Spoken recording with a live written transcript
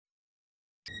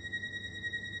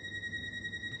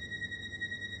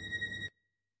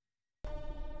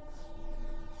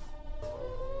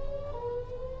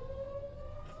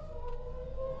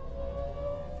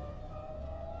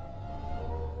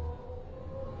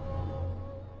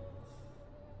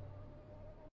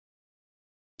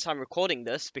time recording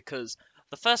this because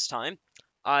the first time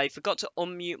I forgot to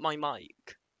unmute my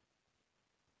mic.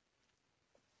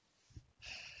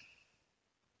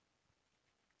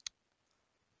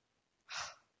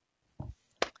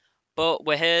 But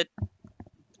we're here,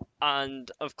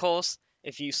 and of course,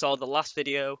 if you saw the last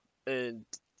video and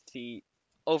the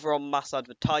overall mass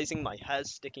advertising, my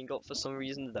hair's sticking up for some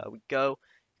reason. There we go.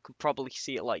 You can probably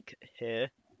see it like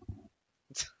here.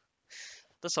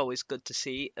 That's always good to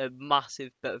see, a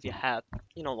massive bit of your hair.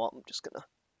 You know what? I'm just gonna.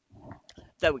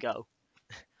 There we go.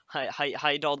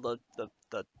 Hide all the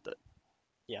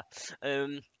yeah.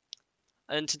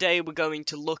 And today we're going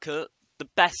to look at the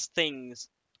best things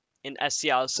in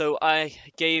SCR. So I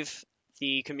gave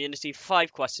the community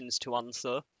 5 questions to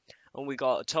answer, and we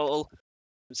got a total.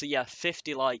 So yeah,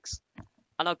 50 likes,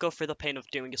 and I'll go through the pain of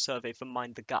doing a survey for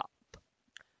Mind the Gap.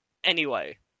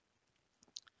 Anyway,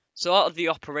 so out of the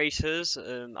operators,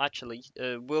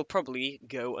 we'll probably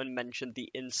go and mention the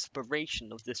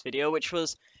inspiration of this video, which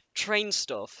was Train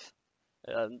Stuff.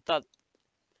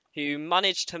 Who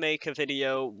managed to make a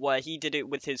video where he did it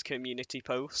with his community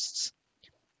posts,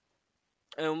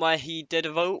 and where he did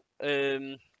a vote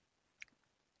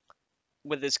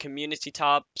with his community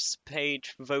tabs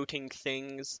page voting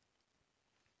things,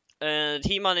 and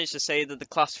he managed to say that the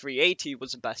class 380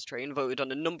 was the best train, voted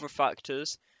on a number of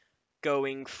factors,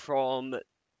 going from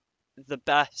the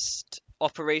best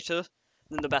operator,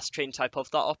 then the best train type of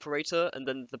that operator, and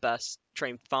then the best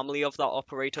train family of that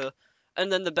operator,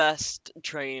 and then the best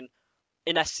train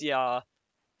in SCR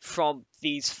from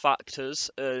these factors.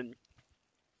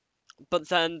 But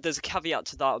then there's a caveat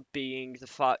to that being the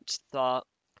fact that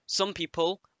some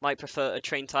people might prefer a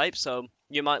train type, so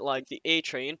you might like the A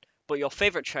train, but your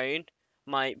favorite train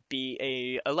might be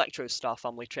a Electro Star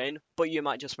family train, but you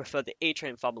might just prefer the A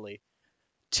train family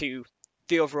to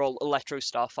the overall Electro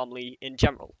Star family in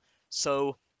general.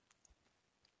 So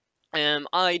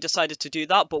I decided to do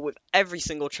that, but with every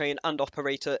single train and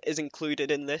operator is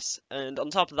included in this, and on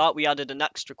top of that we added an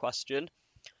extra question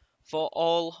for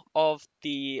all of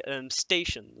the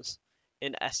stations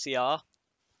in SCR.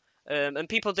 And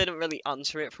people didn't really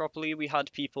answer it properly. We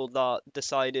had people that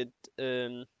decided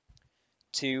to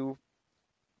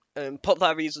put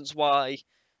their reasons why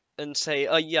and say,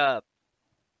 oh yeah,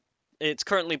 it's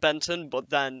currently Benton, but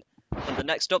then when the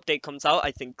next update comes out,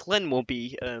 I think Glyn will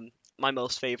be my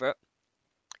most favourite.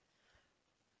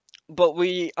 But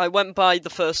I went by the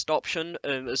first option,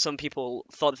 as some people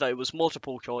thought that it was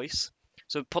multiple choice.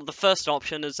 So put the first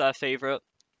option as their favourite,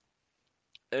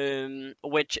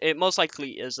 which it most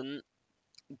likely isn't,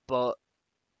 but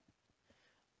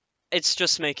it's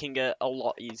just making it a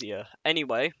lot easier.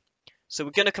 Anyway, so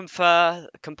we're gonna compare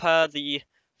the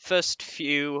first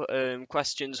few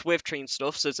questions with train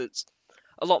stuff, so it's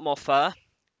a lot more fair.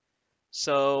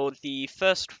 So the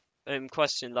first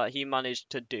question that he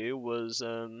managed to do was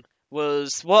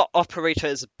what operator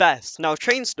is best? Now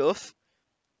train stuff.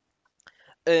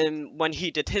 When he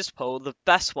did his poll, the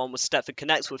best one was Stepford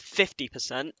Connects with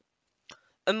 50%,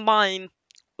 and mine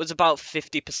was about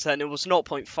 50%. It was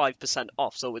 0.5%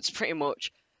 off, so it's pretty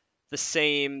much the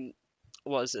same.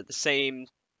 Was it the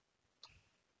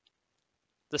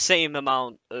same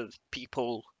amount of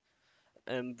people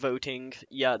voting?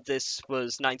 Yeah, this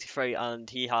was 93, and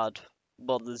he had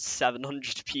more than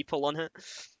 700 people on it.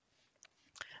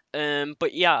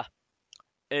 But yeah.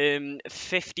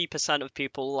 50% of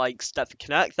people like Stepford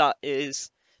Connect. That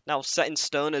is now set in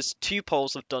stone, as 2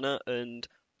 polls have done it, and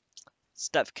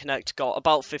Stepford Connect got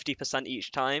about 50%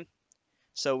 each time.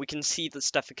 So we can see that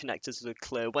Stepford Connect is a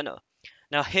clear winner.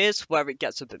 Now here's where it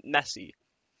gets a bit messy.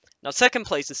 Now second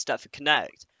place is Stepford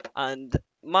Connect, and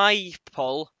my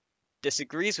poll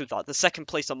disagrees with that. The second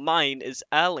place on mine is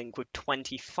Airlink with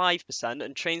 25%,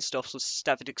 and Train Stuffs was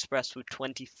Stepford Express with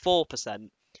 24%.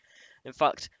 In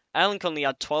fact, Airlink only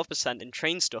had 12% in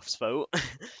Train Stuff's vote,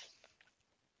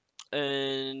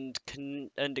 and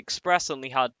Express only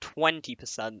had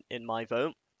 20% in my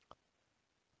vote.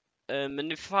 And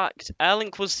in fact,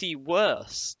 Airlink was the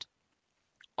worst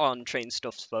on Train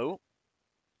Stuff's vote,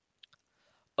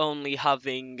 only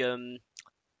having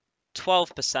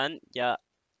 12%. Yeah,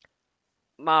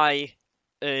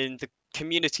 the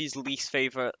community's least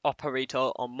favorite operator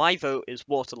on my vote is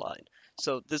Waterline.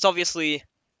 So there's obviously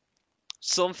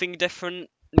something different.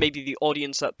 Maybe the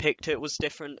audience that picked it was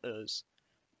different, as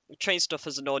Train Stuff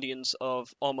has an audience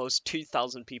of almost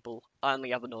 2,000 people. I only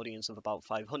have an audience of about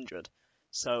 500.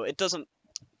 So it doesn't.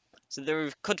 So there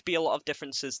could be a lot of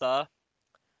differences there.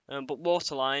 But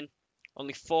Waterline,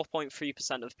 only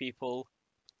 4.3% of people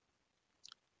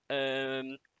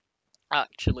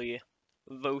actually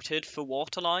voted for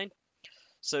Waterline.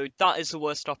 So that is the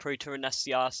worst operator in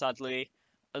SCR, sadly,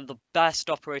 and the best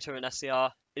operator in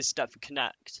SCR is Stepford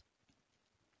Connect.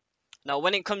 Now,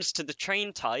 when it comes to the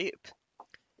train type,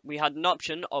 we had an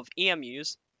option of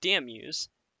EMUs, DMUs,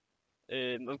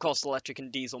 of course, electric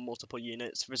and diesel multiple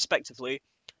units, respectively.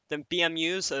 Then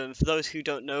BMUs, for those who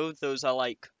don't know, those are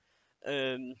like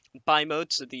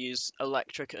bimodes, so they use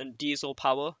electric and diesel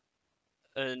power,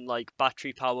 and like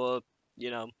battery power, you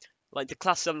know, like the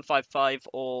Class 755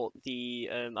 or the,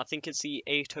 I think it's the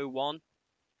 801.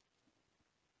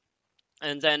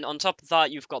 And then on top of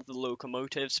that, you've got the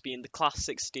locomotives being the Class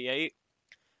 68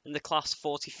 and the Class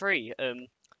 43.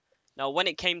 Now, when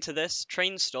it came to this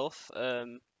train stuff, now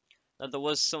there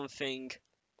was something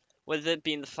with it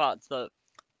being the fact that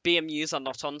BMUs are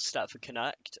not on Stepford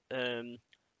Connect,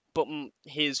 but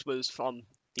his was from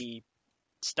the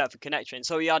Stepford Connect train,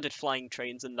 so he added flying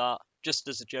trains in that just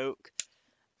as a joke.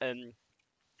 But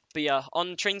yeah,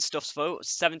 on train stuff's vote,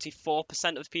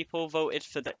 74% of people voted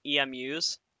for the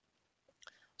EMUs.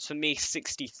 So for me,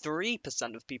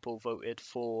 63% of people voted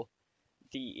for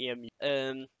the EMU.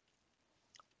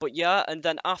 But yeah, and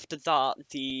then after that,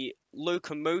 the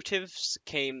locomotives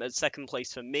came at second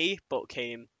place for me, but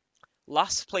came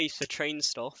last place for train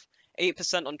stuff.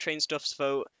 8% on train stuff's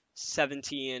vote,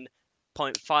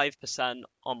 17.5%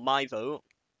 on my vote.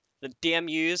 The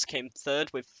DMUs came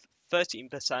third with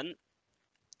 13%,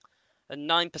 and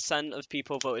 9% of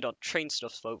people voted on train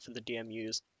stuff's vote for the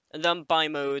DMUs. And then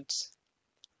bimodes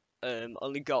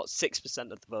only got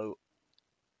 6% of the vote,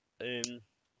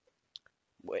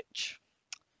 which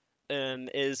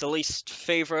is the least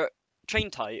favourite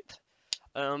train type.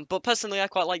 But personally, I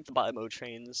quite like the bimode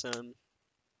trains.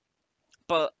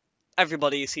 But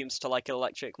everybody seems to like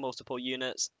electric multiple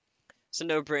units. It's a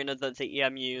no-brainer that the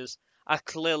EMUs are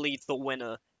clearly the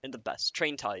winner in the best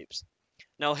train types.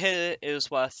 Now here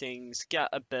is where things get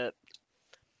a bit,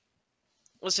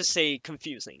 let's just say,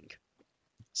 confusing.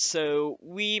 So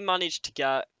we managed to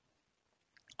get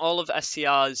all of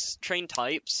SCR's train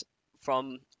types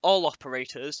from all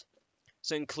operators,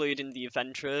 so including the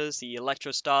Aventras, the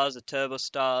Electrostars, the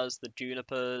Turbostars, the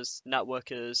Junipers,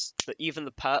 Networkers, even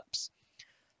the Peps.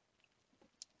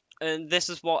 And this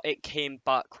is what it came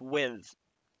back with.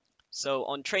 So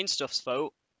on Train Stuff's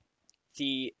vote,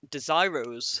 the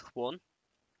Desiros won.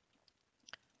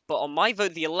 But on my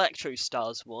vote, the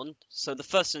Electrostars won. So the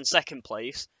first and second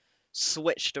place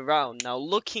switched around. Now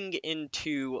looking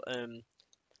into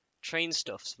Train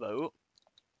Stuff's vote,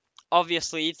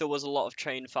 obviously there was a lot of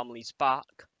train families back.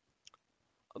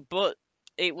 But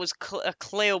it was a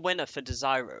clear winner for the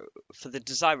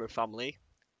Desiro family.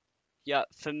 Yeah,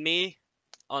 for me,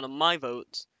 on my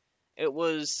vote, it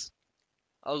was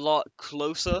a lot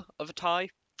closer of a tie,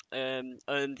 and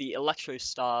the Electro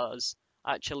Stars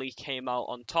actually came out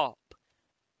on top.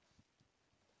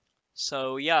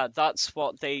 So yeah, that's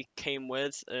what they came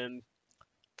with.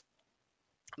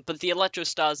 But the Electro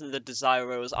Stars and the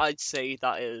Desiros, I'd say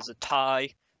that is a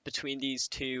tie between these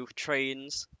two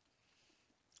trains,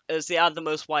 as they are the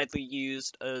most widely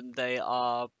used and they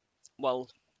are, well,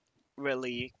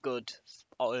 really good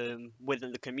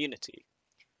within the community.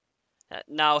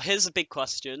 Now, here's a big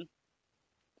question.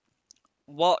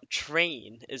 What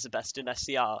train is the best in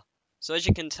SCR? So as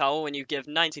you can tell, when you give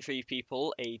 93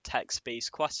 people a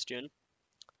text-based question,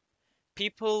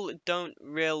 people don't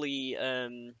really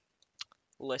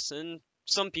listen.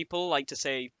 Some people like to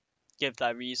say, give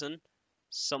their reason.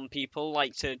 Some people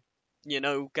like to,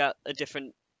 get a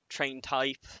different train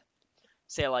type,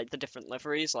 say like the different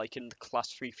liveries, like in the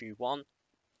Class 331.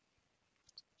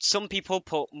 Some people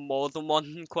put more than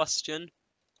one question,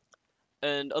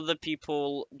 and other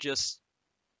people just,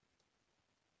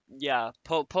 yeah,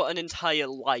 put an entire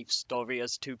life story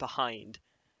as to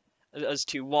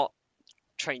what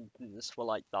trains were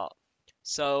like that.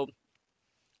 So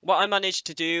what I managed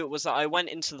to do was that I went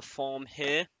into the form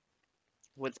here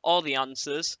with all the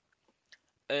answers,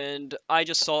 and I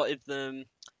just sorted them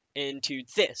into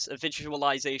this, a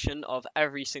visualization of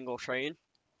every single train.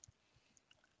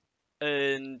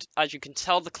 And as you can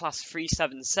tell, the Class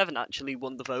 377 actually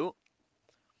won the vote,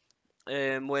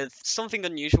 with something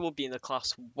unusual being the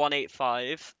Class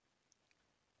 185,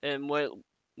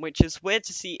 which is weird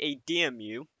to see a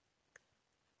DMU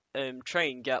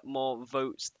train get more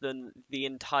votes than the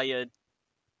entire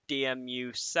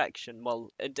DMU section. Well,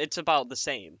 it's about the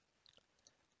same.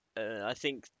 I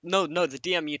think no, the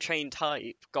DMU train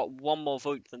type got one more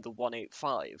vote than the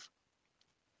 185.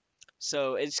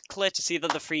 So it's clear to see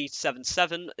that the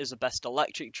 377 is the best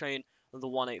electric train, and the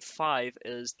 185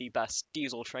 is the best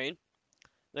diesel train.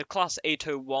 The Class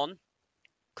 801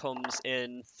 comes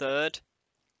in third,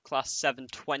 Class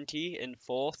 720 in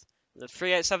fourth, The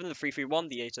 387, the 331,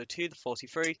 the 802, the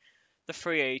 43, the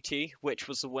 380, which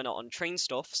was the winner on train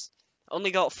stuffs,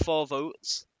 only got 4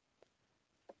 votes.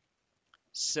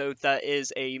 So there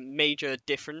is a major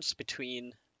difference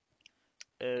between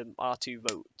our 2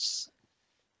 votes.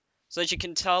 So as you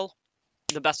can tell,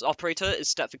 the best operator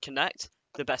is Stepford Connect,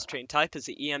 the best train type is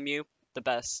the EMU, the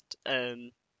best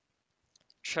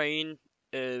train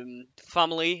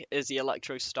family is the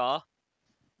Electrostar,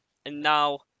 and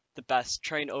now the best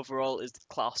train overall is the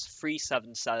Class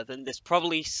 377. This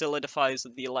probably solidifies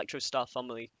that the Electrostar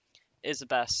family is the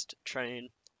best train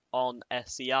on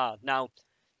SCR. Now,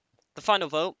 the final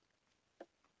vote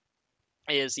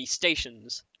is the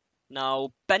stations.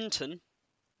 Now, Benton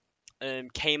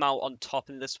came out on top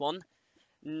in this one,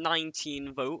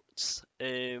 19 votes.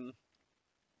 And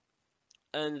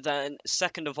then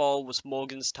second of all was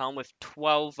Morganstown with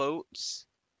 12 votes.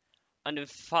 And in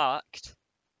fact,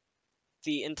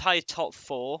 the entire top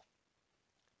 4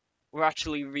 were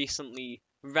actually recently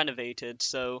renovated.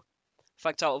 So, in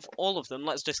fact, out of all of them,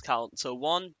 let's just count. So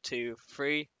 1, 2,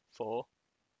 3, 4,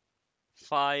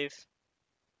 5.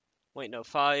 Wait, no,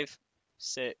 5,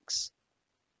 6,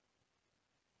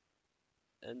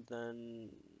 and then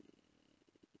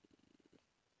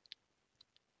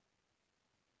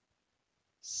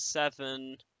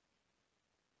 7,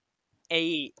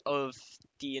 8 of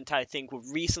the entire thing were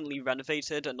recently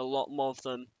renovated, and a lot more of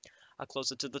them are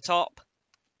closer to the top.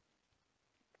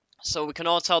 So we can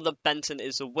all tell that Benton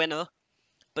is a winner.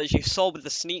 But as you saw with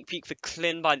the sneak peek for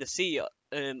Klin by the Sea,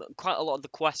 quite a lot of the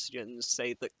questions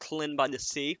say that Klin by the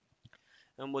Sea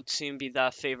would soon be their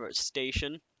favourite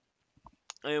station.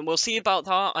 We'll see about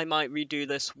that. I might redo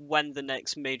this when the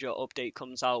next major update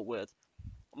comes out with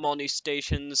more new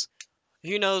stations.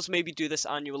 Who knows, maybe do this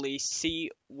annually,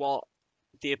 see what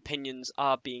the opinions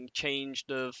are being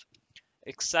changed of,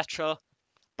 etc.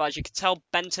 But as you can tell,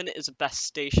 Benton is the best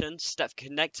station, Stepford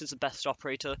Connect is the best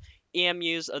operator,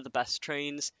 EMUs are the best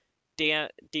trains,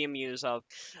 DMUs are...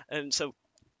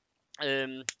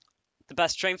 the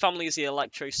best train family is the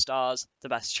Electrostars, the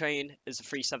best train is the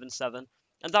 377,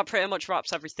 and that pretty much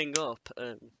wraps everything up.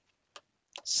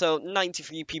 So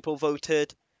 93 people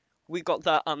voted, we got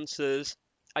their answers,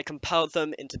 I compiled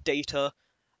them into data,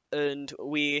 and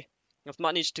we have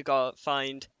managed to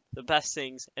find the best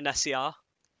things in SCR,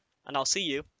 and I'll see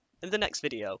you in the next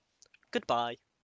video. Goodbye.